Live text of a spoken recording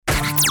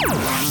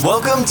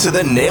Welcome to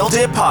the Nailed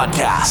It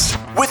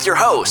Podcast with your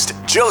host,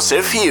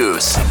 Joseph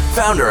Hughes,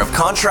 founder of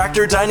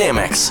Contractor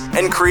Dynamics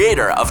and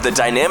creator of the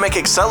Dynamic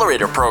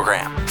Accelerator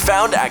Program,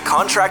 found at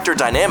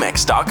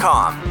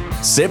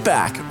contractordynamics.com. Sit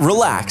back,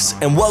 relax,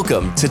 and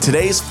welcome to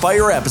today's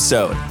fire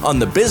episode on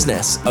the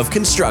business of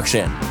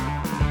construction.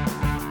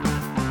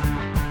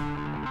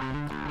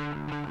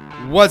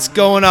 What's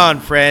going on,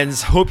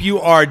 friends? Hope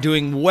you are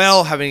doing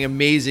well, having an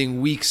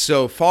amazing week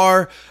so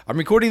far. I'm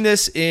recording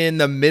this in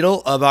the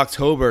middle of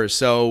October,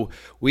 so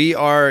we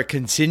are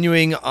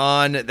continuing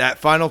on that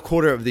final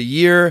quarter of the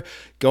year,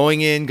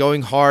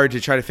 going hard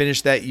to try to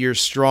finish that year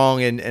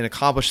strong and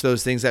accomplish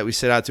those things that we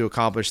set out to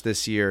accomplish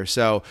this year.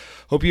 So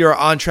hope you are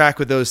on track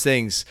with those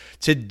things.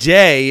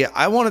 Today,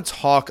 I want to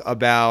talk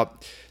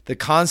about the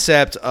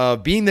concept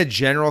of being the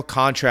general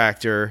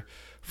contractor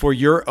for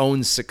your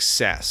own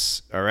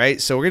success. All right.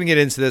 So we're going to get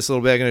into this a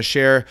little bit. I'm going to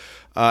share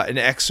an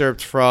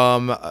excerpt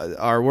from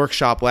our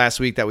workshop last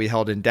week that we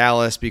held in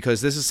Dallas,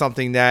 because this is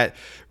something that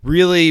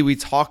really we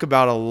talk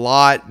about a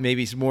lot,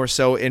 maybe more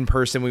so in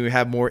person when we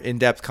have more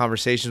in-depth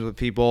conversations with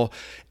people.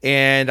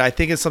 And I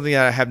think it's something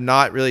that I have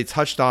not really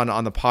touched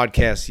on the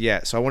podcast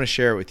yet. So I want to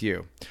share it with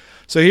you.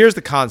 So here's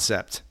the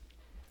concept.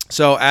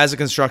 So as a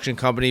construction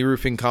company,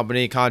 roofing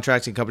company,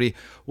 contracting company,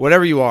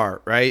 whatever you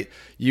are, right?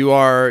 You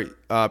are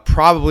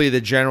probably the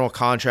general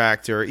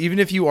contractor. Even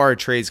if you are a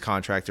trades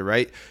contractor,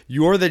 right?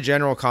 You're the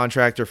general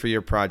contractor for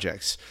your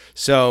projects.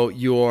 So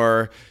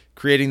you're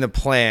creating the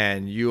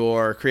plan,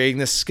 you're creating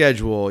the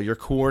schedule, you're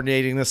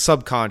coordinating the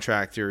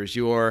subcontractors,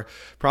 you're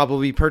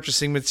probably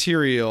purchasing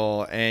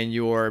material, and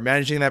you're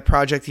managing that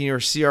project in your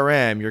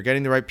CRM. You're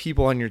getting the right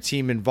people on your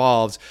team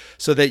involved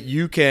so that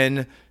you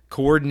can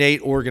coordinate,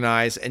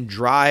 organize, and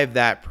drive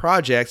that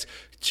project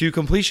to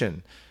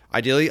completion.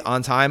 Ideally,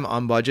 on time,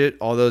 on budget,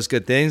 all those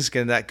good things,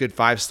 getting that good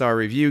 5-star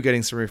review,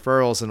 getting some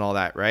referrals and all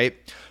that, right?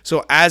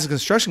 So as a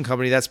construction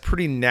company, that's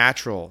pretty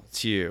natural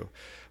to you.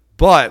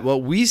 But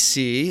what we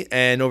see,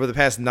 and over the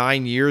past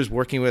 9 years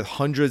working with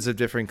hundreds of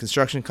different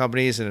construction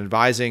companies and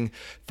advising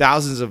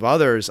thousands of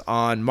others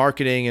on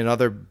marketing and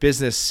other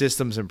business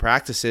systems and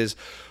practices,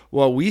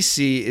 what we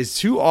see is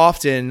too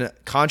often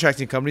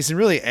contracting companies, and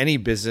really any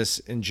business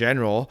in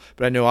general,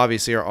 but I know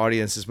obviously our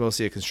audience is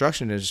mostly a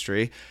construction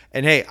industry,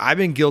 and hey, I've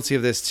been guilty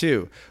of this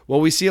too. What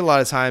we see a lot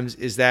of times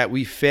is that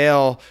we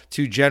fail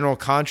to general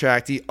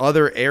contract the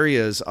other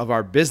areas of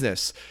our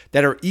business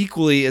that are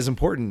equally as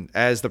important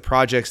as the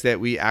projects that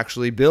we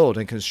actually build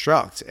and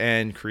construct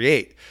and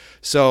create.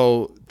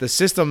 So the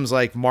systems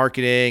like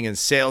marketing and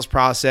sales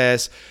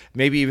process,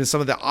 maybe even some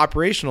of the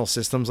operational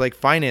systems like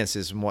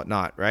finances and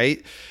whatnot,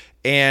 right?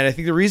 And I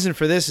think the reason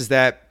for this is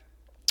that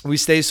we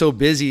stay so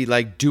busy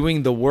like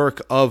doing the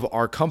work of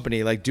our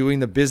company, like doing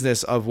the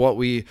business of what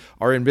we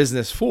are in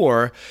business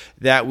for,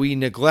 that we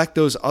neglect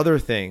those other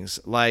things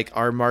like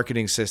our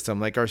marketing system,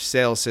 like our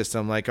sales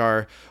system, like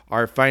our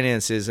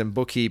finances and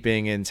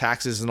bookkeeping and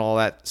taxes and all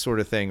that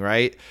sort of thing,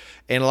 right?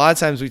 And a lot of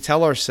times we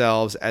tell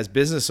ourselves as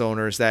business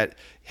owners that,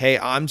 hey,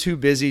 I'm too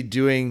busy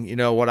doing,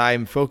 what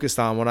I'm focused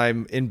on, what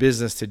I'm in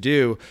business to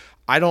do.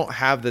 I don't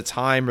have the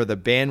time or the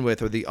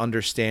bandwidth or the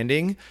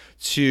understanding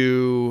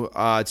to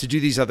do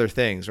these other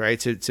things, right?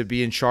 To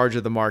be in charge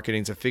of the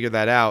marketing, to figure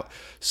that out.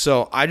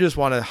 So I just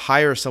want to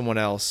hire someone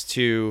else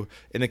to,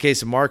 in the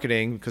case of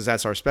marketing, because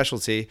that's our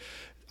specialty,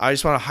 I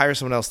just want to hire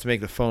someone else to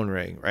make the phone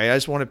ring, right? I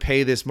just want to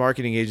pay this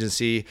marketing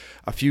agency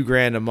a few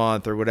grand a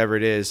month or whatever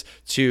it is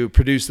to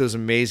produce those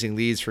amazing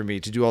leads for me,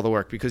 to do all the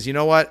work. Because you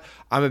know what?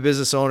 I'm a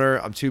business owner.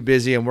 I'm too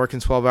busy. I'm working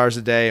 12 hours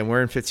a day and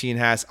wearing 15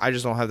 hats. I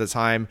just don't have the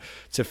time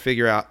to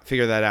figure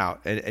that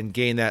out and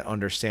gain that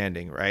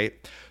understanding, right?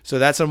 So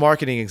that's a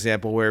marketing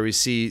example where we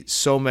see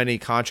so many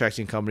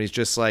contracting companies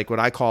just like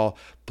what I call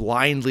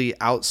blindly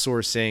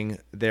outsourcing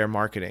their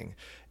marketing.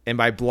 And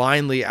by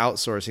blindly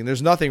outsourcing,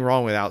 there's nothing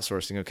wrong with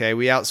outsourcing, okay?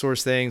 We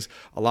outsource things.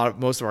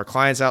 Most of our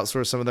clients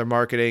outsource some of their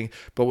marketing.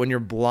 But when you're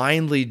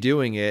blindly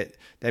doing it,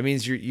 that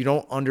means you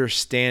don't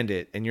understand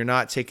it, and you're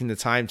not taking the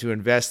time to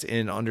invest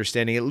in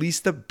understanding at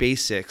least the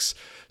basics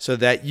so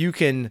that you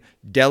can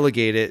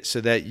delegate it,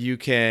 so that you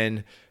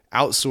can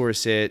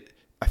outsource it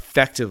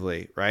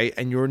effectively, right?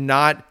 And you're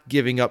not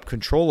giving up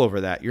control over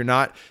that. You're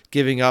not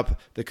giving up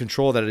the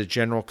control that a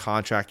general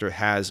contractor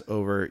has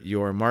over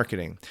your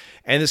marketing.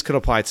 And this could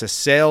apply to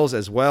sales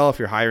as well. If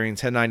you're hiring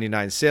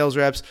 1099 sales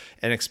reps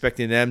and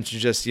expecting them to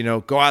just,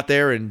 go out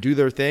there and do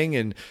their thing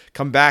and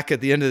come back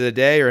at the end of the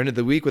day or end of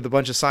the week with a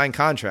bunch of signed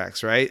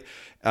contracts, right?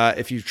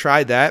 If you've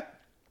tried that,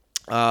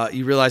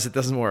 you realize it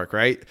doesn't work,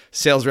 right?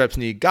 Sales reps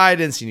need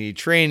guidance, you need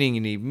training,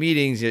 you need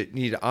meetings, you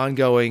need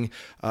ongoing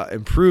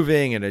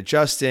improving and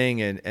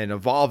adjusting and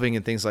evolving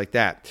and things like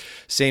that.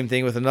 Same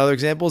thing with another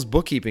example is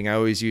bookkeeping I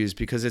always use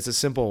because it's a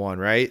simple one,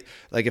 right?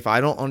 Like if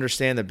I don't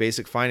understand the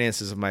basic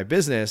finances of my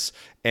business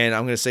and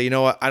I'm going to say, you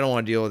know what, I don't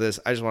want to deal with this.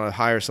 I just want to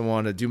hire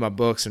someone to do my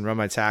books and run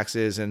my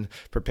taxes and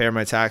prepare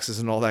my taxes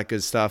and all that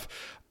good stuff.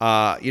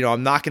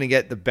 I'm not going to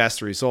get the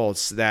best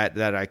results that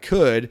I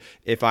could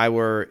if I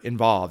were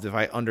involved, if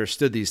I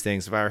understood these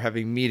things, if I were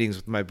having meetings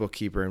with my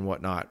bookkeeper and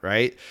whatnot,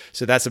 right?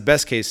 So that's the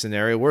best case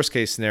scenario. Worst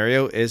case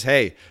scenario is,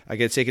 hey, I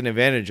get taken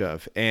advantage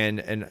of.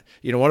 And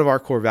one of our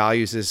core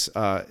values is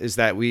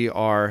that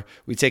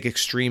we take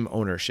extreme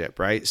ownership,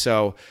 right?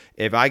 So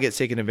if I get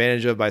taken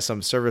advantage of by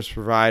some service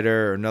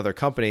provider or another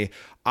company,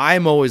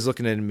 I'm always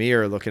looking in the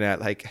mirror, looking at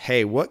like,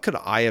 hey, what could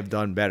I have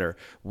done better?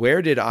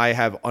 Where did I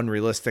have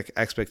unrealistic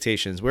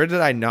expectations? Where did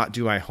I not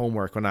do my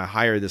homework when I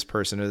hired this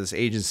person or this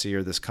agency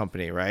or this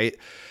company, right?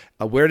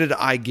 Where did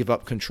I give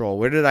up control?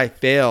 Where did I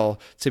fail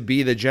to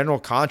be the general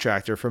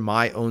contractor for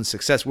my own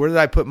success? Where did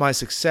I put my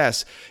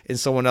success in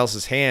someone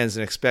else's hands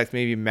and expect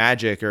maybe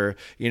magic or,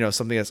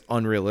 something that's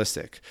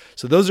unrealistic?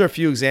 So those are a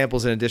few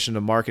examples in addition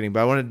to marketing,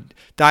 but I want to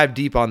dive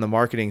deep on the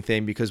marketing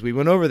thing because we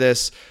went over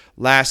this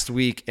last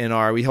week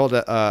we held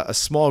a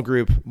small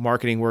group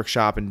marketing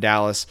workshop in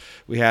Dallas.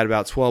 We had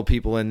about 12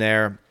 people in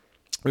there.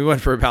 We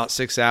went for about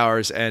 6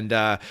 hours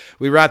and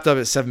we wrapped up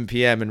at 7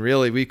 p.m. And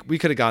really, we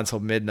could have gone till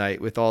midnight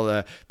with all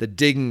the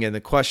digging and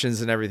the questions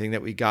and everything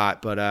that we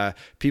got. But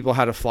people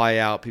had to fly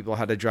out. People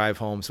had to drive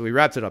home. So we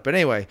wrapped it up. But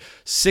anyway,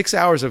 6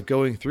 hours of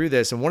going through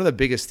this. And one of the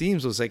biggest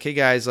themes was like, hey,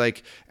 guys,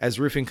 like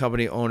as roofing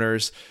company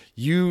owners,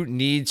 you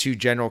need to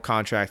general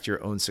contract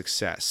your own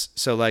success.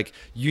 So like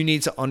you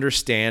need to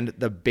understand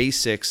the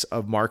basics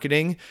of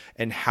marketing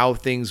and how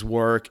things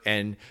work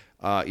and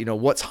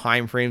what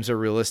time frames are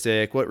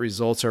realistic, what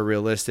results are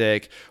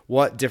realistic,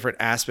 what different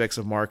aspects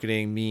of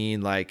marketing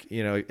mean. Like,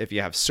 if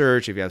you have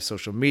search, if you have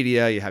social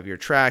media, you have your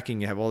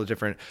tracking, you have all the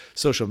different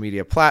social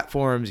media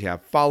platforms, you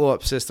have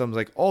follow-up systems,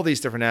 like all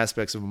these different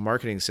aspects of a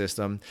marketing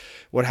system.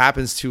 What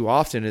happens too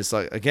often is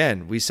like,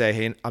 again, we say,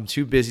 hey, I'm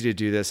too busy to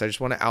do this. I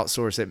just want to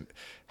outsource it,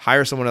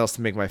 hire someone else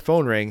to make my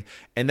phone ring,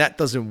 and that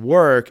doesn't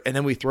work. And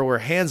then we throw our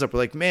hands up. We're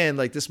like, man,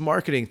 like this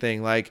marketing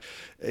thing, like,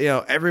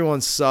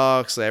 everyone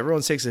sucks. Like,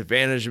 everyone takes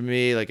advantage of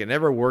me. Like it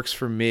never works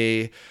for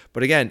me.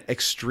 But again,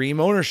 extreme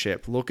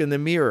ownership. Look in the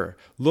mirror.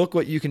 Look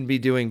what you can be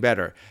doing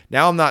better.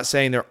 Now, I'm not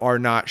saying there are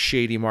not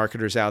shady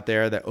marketers out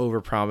there that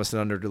overpromise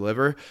and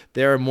underdeliver.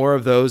 There are more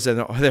of those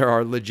than there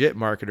are legit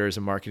marketers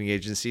and marketing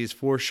agencies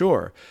for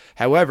sure.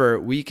 However,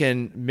 we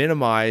can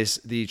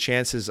minimize the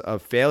chances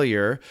of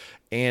failure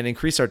and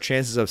increase our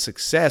chances of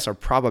success, our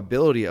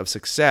probability of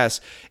success,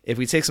 if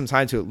we take some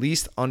time to at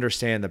least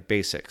understand the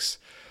basics.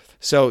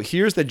 So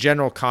here's the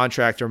general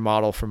contractor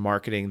model for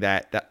marketing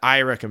that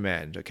I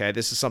recommend. Okay,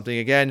 this is something,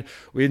 again,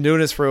 we've been doing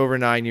this for over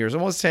 9 years,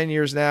 almost 10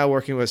 years now,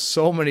 working with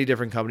so many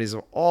different companies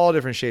of all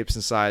different shapes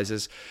and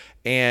sizes.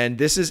 And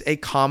this is a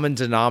common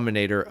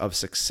denominator of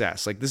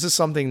success. Like this is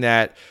something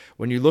that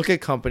when you look at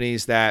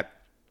companies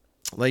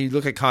you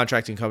look at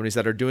contracting companies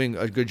that are doing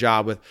a good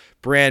job with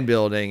brand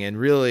building and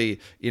really,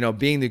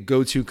 being the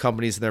go-to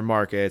companies in their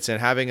markets and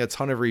having a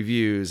ton of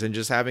reviews and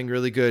just having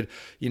really good,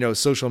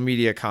 social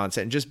media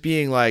content and just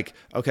being like,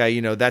 okay,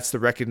 that's the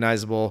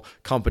recognizable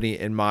company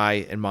in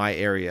my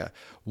area.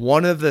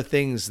 One of the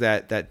things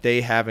that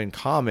they have in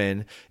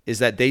common is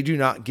that they do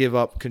not give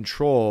up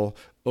control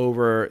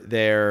over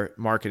their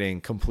marketing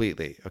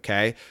completely.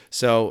 Okay.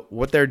 So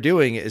what they're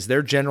doing is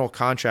they're general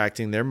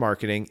contracting their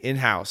marketing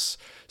in-house.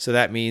 So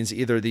that means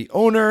either the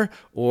owner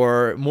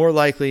or more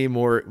likely,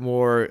 more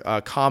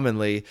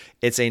commonly,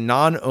 it's a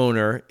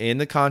non-owner in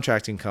the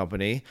contracting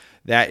company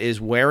that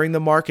is wearing the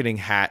marketing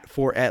hat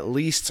for at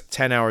least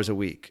 10 hours a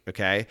week.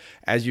 Okay.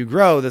 As you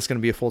grow, that's going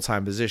to be a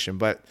full-time position,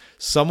 but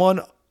someone,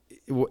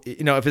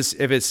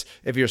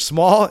 if you're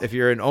small, if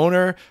you're an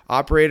owner,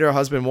 operator,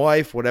 husband,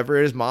 wife, whatever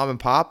it is, mom and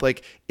pop,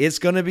 like it's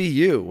going to be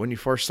you when you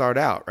first start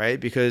out, right?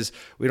 Because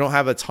we don't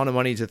have a ton of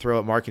money to throw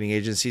at marketing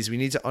agencies. We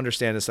need to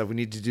understand this stuff. We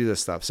need to do this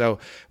stuff. So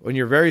when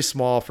you're very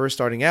small, first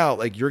starting out,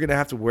 like you're going to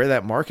have to wear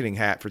that marketing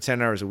hat for 10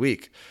 hours a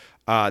week.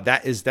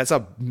 That's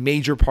a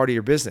major part of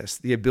your business.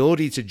 The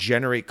ability to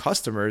generate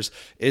customers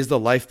is the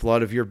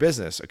lifeblood of your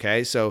business.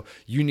 Okay. So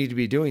you need to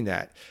be doing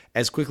that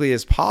as quickly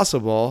as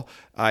possible.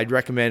 I'd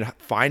recommend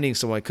finding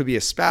someone. It could be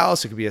a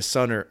spouse, it could be a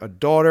son or a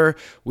daughter.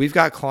 We've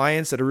got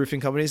clients that are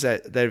roofing companies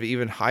that have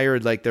even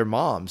hired like their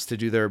moms to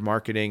do their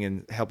marketing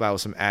and help out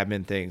with some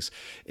admin things.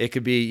 It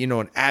could be, an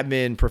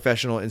admin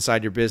professional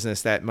inside your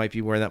business that might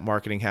be wearing that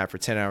marketing hat for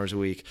 10 hours a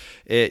week.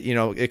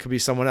 It could be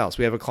someone else.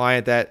 We have a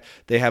client that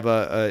they have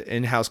a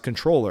in-house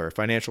controller,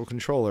 financial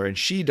controller, and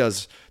she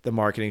does the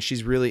marketing.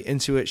 She's really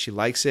into it. She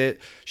likes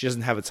it. She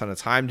doesn't have a ton of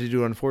time to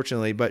do it,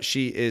 unfortunately, but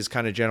she is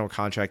kind of general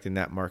contracting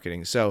that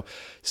marketing. So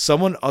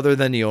someone other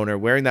than the owner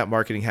wearing that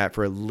marketing hat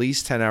for at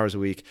least 10 hours a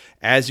week,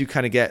 as you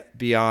kind of get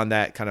beyond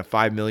that kind of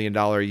 $5 million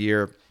a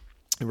year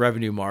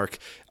revenue mark,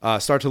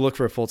 start to look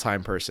for a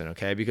full-time person,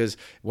 okay? Because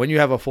when you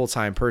have a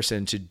full-time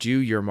person to do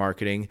your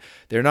marketing,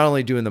 they're not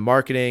only doing the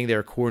marketing,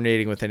 they're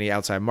coordinating with any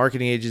outside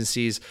marketing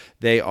agencies,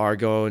 they are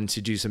going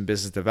to do some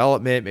business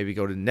development, maybe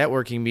go to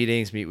networking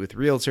meetings, meet with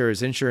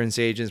realtors, insurance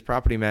agents,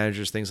 property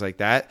managers, things like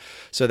that.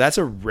 So that's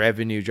a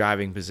revenue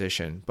driving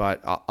position,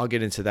 but I'll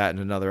get into that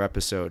in another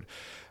episode.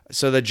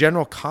 So the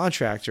general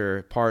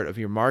contractor part of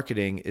your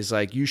marketing is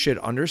like, you should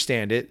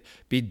understand it,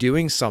 be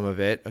doing some of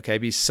it, okay,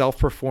 be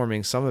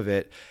self-performing some of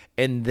it,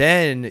 and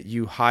then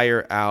you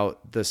hire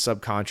out the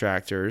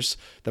subcontractors,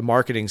 the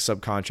marketing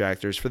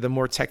subcontractors for the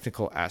more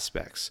technical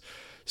aspects.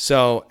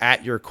 So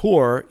at your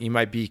core, you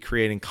might be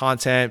creating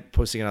content,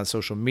 posting it on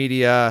social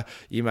media.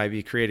 You might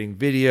be creating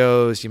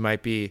videos. You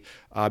might be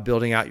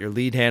building out your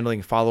lead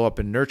handling, follow-up,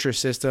 and nurture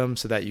system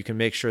so that you can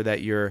make sure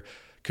that you're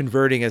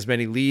converting as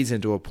many leads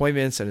into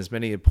appointments and as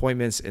many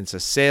appointments into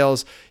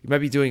sales. You might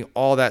be doing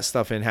all that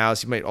stuff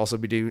in-house. You might also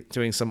be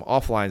doing some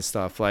offline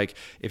stuff, like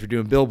if you're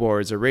doing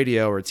billboards or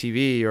radio or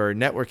TV or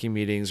networking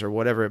meetings or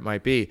whatever it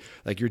might be.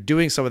 Like, you're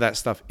doing some of that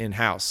stuff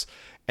in-house.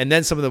 And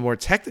then some of the more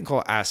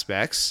technical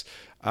aspects,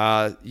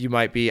 you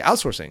might be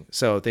outsourcing.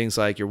 So things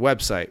like your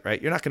website,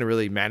 right? You're not going to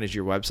really manage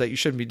your website. You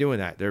shouldn't be doing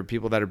that. There are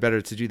people that are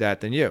better to do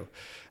that than you,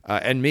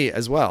 and me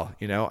as well.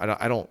 You know,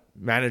 I don't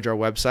manage our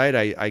website.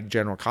 I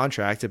general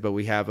contract it, but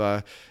we have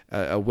a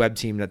web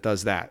team that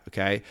does that.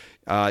 Okay.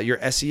 Your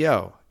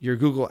SEO, your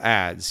Google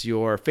ads,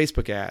 your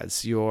Facebook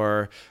ads,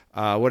 your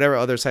whatever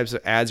other types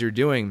of ads you're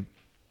doing.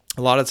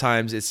 A lot of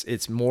times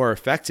it's more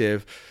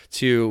effective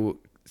to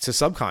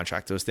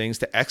subcontract those things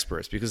to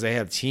experts, because they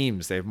have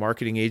teams, they have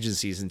marketing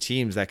agencies and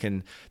teams that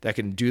can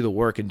do the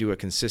work and do it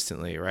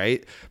consistently,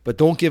 right? But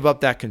don't give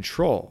up that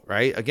control,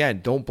 right? Again,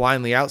 don't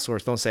blindly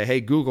outsource. Don't say,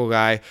 hey, Google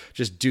guy,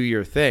 just do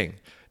your thing.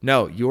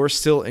 No, you're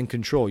still in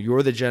control.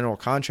 You're the general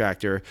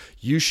contractor.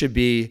 You should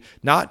be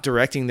not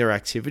directing their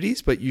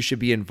activities, but you should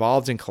be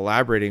involved in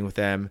collaborating with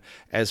them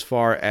as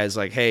far as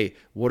like, hey,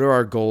 what are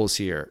our goals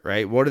here,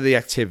 right? What are the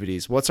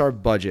activities? What's our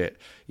budget?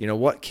 You know,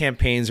 what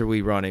campaigns are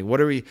we running?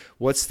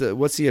 What's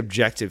the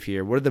objective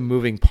here? What are the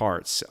moving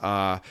parts?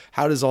 How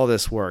does all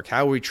this work?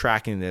 How are we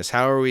tracking this?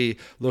 How are we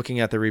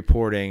looking at the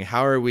reporting?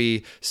 How are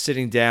we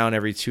sitting down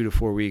every 2 to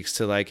 4 weeks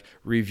to like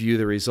review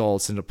the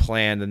results and to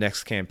plan the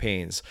next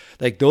campaigns?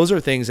 Like, those are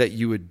things that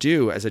you would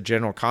do as a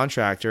general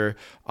contractor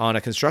on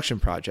a construction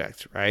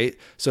project, right?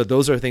 So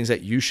those are things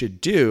that you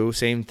should do,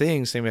 same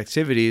things, same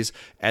activities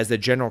as the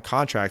general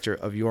contractor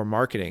of your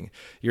marketing.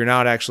 You're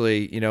not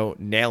actually, you know,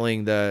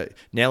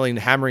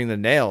 hammering the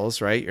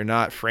nails, right? You're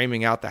not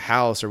framing out the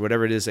house or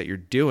whatever it is that you're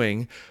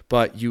doing,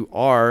 but you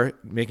are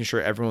making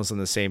sure everyone's on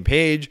the same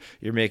page.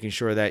 You're making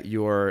sure that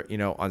you're, you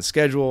know, on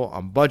schedule,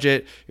 on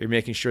budget. You're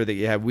making sure that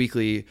you have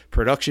weekly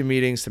production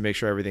meetings to make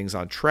sure everything's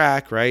on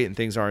track, right? And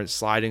things aren't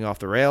sliding off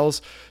the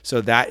rails. So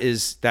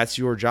that's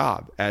your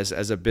job as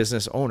a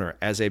business owner,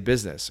 as a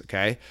business,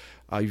 okay?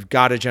 You've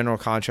got to general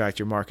contract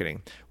your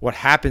marketing. What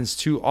happens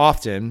too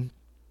often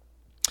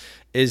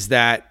is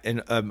that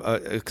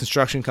a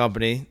construction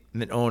company,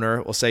 an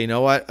owner will say, you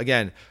know what,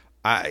 again,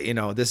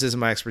 this isn't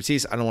my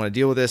expertise. I don't want to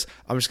deal with this.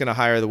 I'm just going to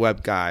hire the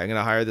web guy. I'm going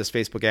to hire this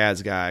Facebook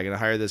ads guy. I'm going to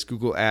hire this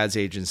Google ads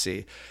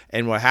agency.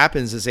 And what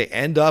happens is they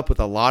end up with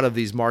a lot of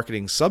these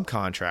marketing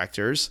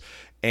subcontractors,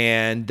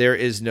 and there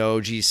is no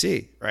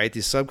GC, right?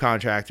 These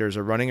subcontractors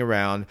are running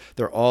around.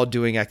 They're all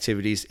doing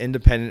activities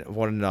independent of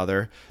one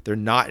another. They're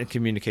not in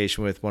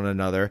communication with one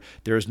another.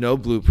 There's no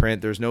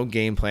blueprint. There's no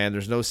game plan.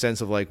 There's no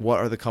sense of like, what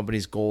are the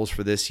company's goals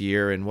for this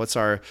year? And what's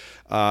our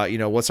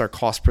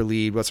cost per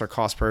lead? What's our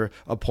cost per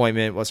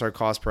appointment? What's our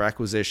cost per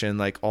acquisition?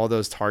 Like all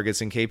those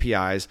targets and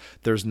KPIs.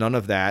 There's none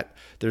of that.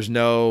 There's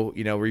no,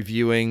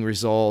 reviewing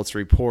results,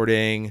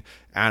 reporting,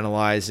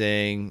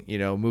 analyzing,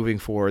 moving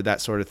forward,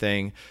 that sort of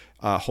thing.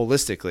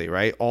 Holistically,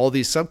 right? All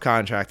these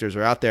subcontractors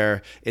are out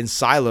there in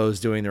silos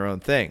doing their own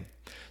thing.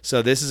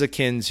 So this is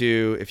akin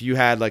to if you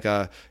have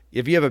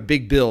a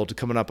big build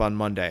coming up on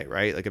Monday,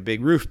 right? Like a big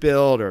roof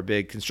build or a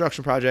big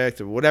construction project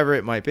or whatever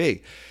it might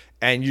be.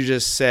 And you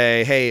just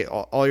say, hey,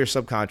 all your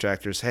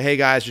subcontractors, hey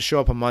guys, just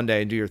show up on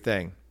Monday and do your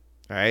thing.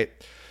 All right.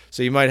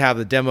 So you might have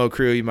the demo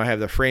crew, you might have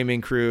the framing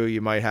crew, you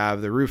might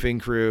have the roofing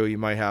crew, you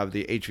might have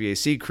the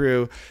HVAC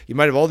crew, you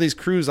might have all these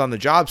crews on the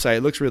job site.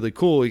 It looks really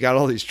cool. You got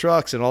all these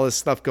trucks and all this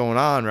stuff going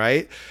on,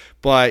 right?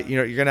 But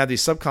you're going to have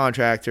these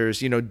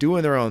subcontractors,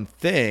 doing their own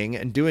thing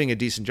and doing a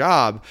decent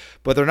job,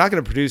 but they're not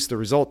going to produce the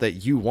result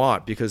that you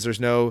want because there's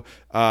no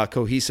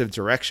cohesive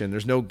direction.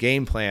 There's no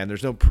game plan.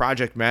 There's no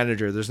project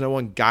manager. There's no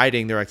one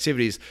guiding their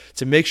activities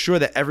to make sure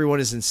that everyone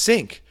is in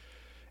sync.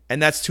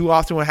 And that's too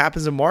often what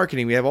happens in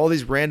marketing. We have all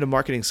these random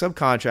marketing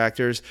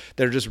subcontractors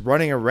that are just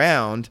running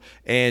around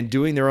and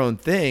doing their own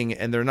thing,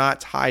 and they're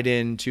not tied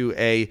into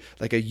a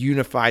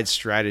unified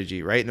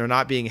strategy, right? And they're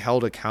not being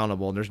held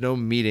accountable, and there's no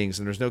meetings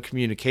and there's no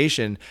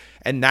communication.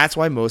 And that's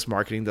why most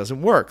marketing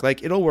doesn't work.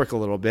 Like, it'll work a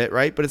little bit,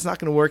 right? But it's not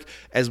going to work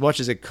as much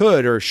as it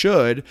could or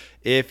should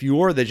if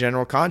you're the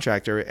general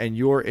contractor and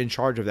you're in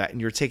charge of that and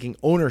you're taking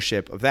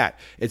ownership of that.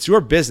 It's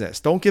your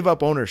business. Don't give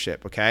up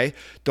ownership, okay?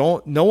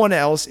 No one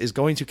else is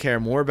going to care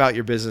more about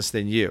your business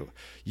than you.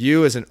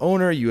 You as an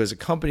owner, you as a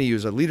company, you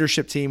as a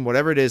leadership team,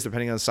 whatever it is,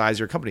 depending on the size of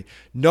your company.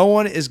 No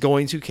one is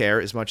going to care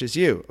as much as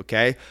you,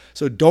 okay?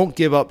 So don't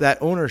give up that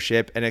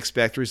ownership and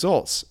expect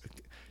results.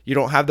 You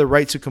don't have the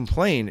right to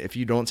complain if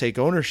you don't take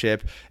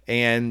ownership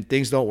and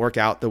things don't work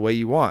out the way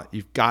you want.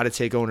 You've got to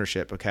take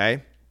ownership,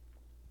 okay?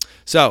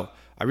 So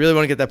I really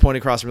want to get that point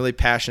across. I'm really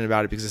passionate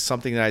about it because it's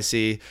something that I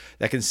see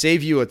that can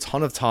save you a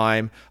ton of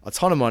time, a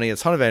ton of money, a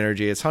ton of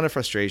energy, a ton of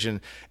frustration,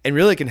 and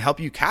really can help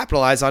you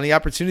capitalize on the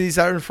opportunities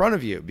that are in front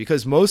of you.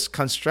 Because most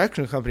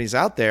construction companies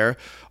out there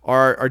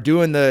are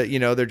doing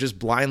they're just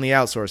blindly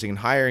outsourcing and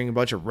hiring a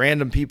bunch of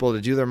random people to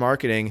do their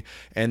marketing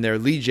and their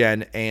lead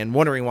gen and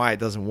wondering why it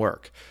doesn't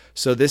work.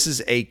 So this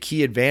is a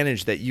key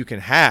advantage that you can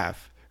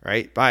have,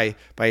 right? By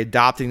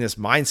adopting this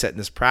mindset and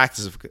this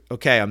practice of,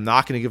 okay, I'm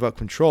not going to give up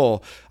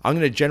control. I'm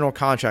going to general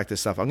contract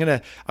this stuff. I'm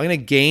going to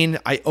gain,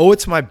 I owe it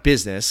to my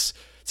business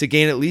to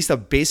gain at least a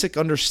basic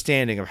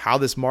understanding of how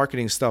this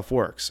marketing stuff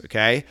works,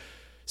 okay?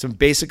 Some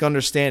basic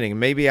understanding.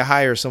 Maybe I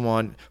hire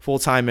someone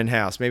full-time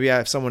in-house. Maybe I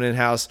have someone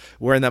in-house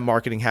wearing that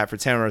marketing hat for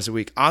 10 hours a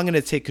week. I'm going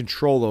to take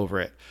control over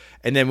it.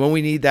 And then when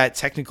we need that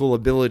technical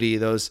ability,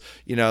 those,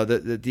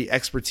 the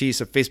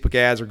expertise of Facebook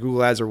ads or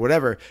Google ads or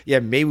whatever,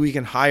 maybe we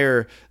can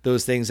hire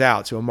those things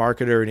out to a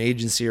marketer, an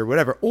agency or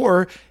whatever.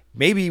 Or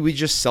maybe we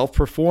just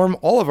self-perform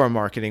all of our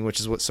marketing, which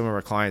is what some of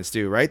our clients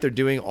do, right? They're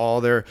doing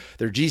all their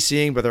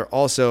GCing, but they're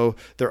also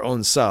their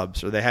own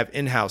subs, or they have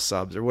in-house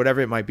subs or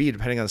whatever it might be,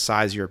 depending on the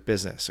size of your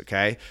business,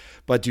 okay?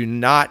 But do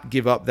not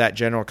give up that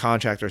general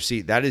contractor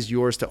seat. That is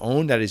yours to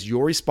own. That is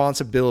your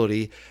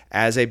responsibility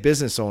as a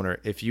business owner.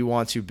 If you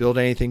want to build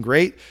anything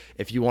great,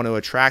 if you want to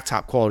attract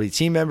top quality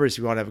team members, if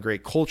you want to have a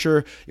great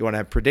culture, you want to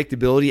have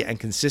predictability and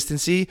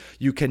consistency,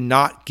 you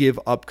cannot give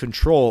up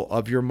control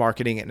of your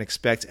marketing and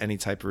expect any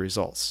type of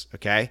results,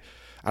 okay?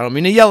 I don't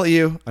mean to yell at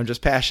you. I'm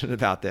just passionate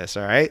about this,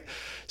 all right?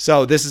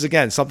 So this is,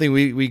 again, something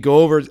we go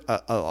over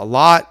a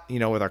lot,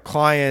 with our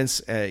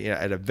clients,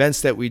 at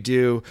events that we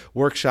do,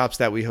 workshops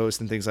that we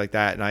host and things like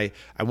that. And I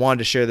wanted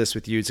to share this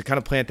with you to kind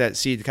of plant that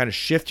seed, to kind of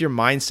shift your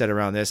mindset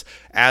around this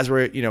as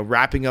we're,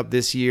 wrapping up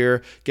this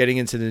year, getting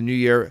into the new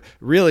year.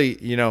 Really,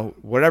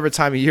 whatever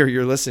time of year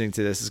you're listening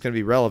to this is going to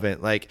be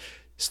relevant. Like,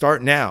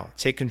 start now,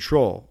 take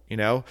control,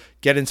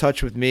 get in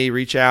touch with me,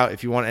 reach out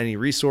if you want any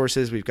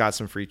resources. We've got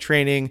some free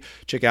training.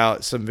 Check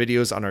out some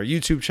videos on our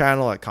YouTube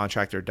channel at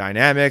Contractor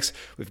Dynamics.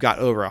 We've got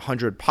over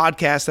 100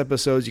 podcast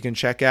episodes you can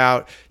check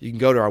out. You can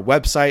go to our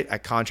website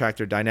at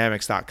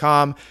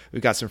contractordynamics.com.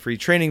 We've got some free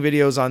training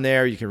videos on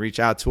there. You can reach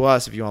out to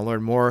us if you want to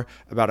learn more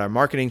about our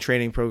marketing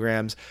training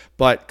programs,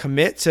 but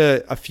commit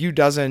to a few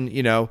dozen,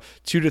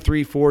 2 to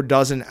 3, 4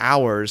 dozen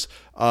hours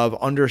of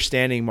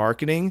understanding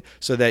marketing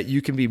so that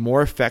you can be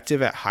more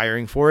effective at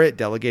hiring for it,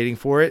 delegating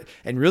for it,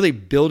 and really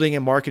building a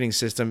marketing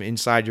system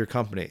inside your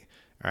company.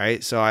 All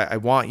right. So I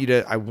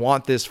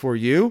want this for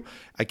you.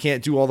 I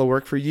can't do all the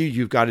work for you.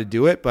 You've got to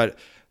do it. But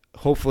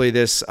hopefully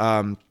this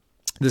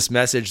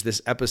message,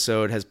 this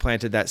episode has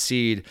planted that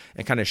seed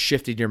and kind of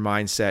shifted your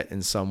mindset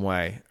in some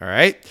way. All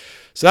right.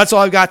 So that's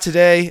all I've got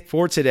today.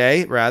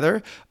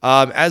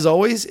 As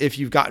always, if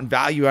you've gotten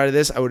value out of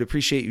this, I would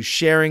appreciate you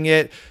sharing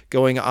it,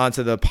 going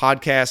onto the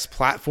podcast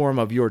platform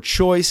of your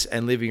choice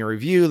and leaving a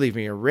review,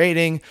 leaving a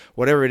rating,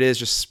 whatever it is,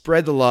 just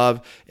spread the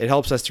love. It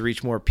helps us to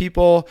reach more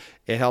people.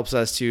 It helps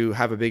us to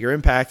have a bigger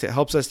impact. It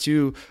helps us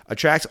to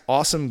attract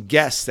awesome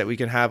guests that we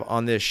can have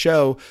on this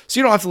show. So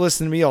you don't have to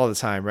listen to me all the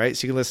time, right?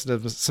 So you can listen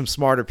to some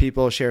smarter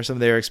people, share some of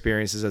their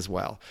experiences as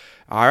well.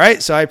 All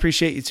right. So I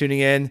appreciate you tuning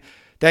in.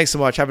 Thanks so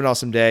much. Have an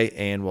awesome day,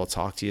 and we'll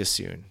talk to you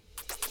soon.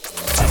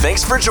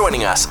 Thanks for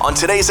joining us on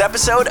today's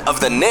episode of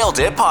the Nailed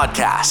It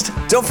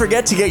Podcast. Don't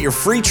forget to get your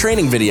free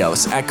training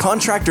videos at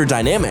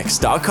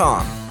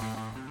contractordynamics.com.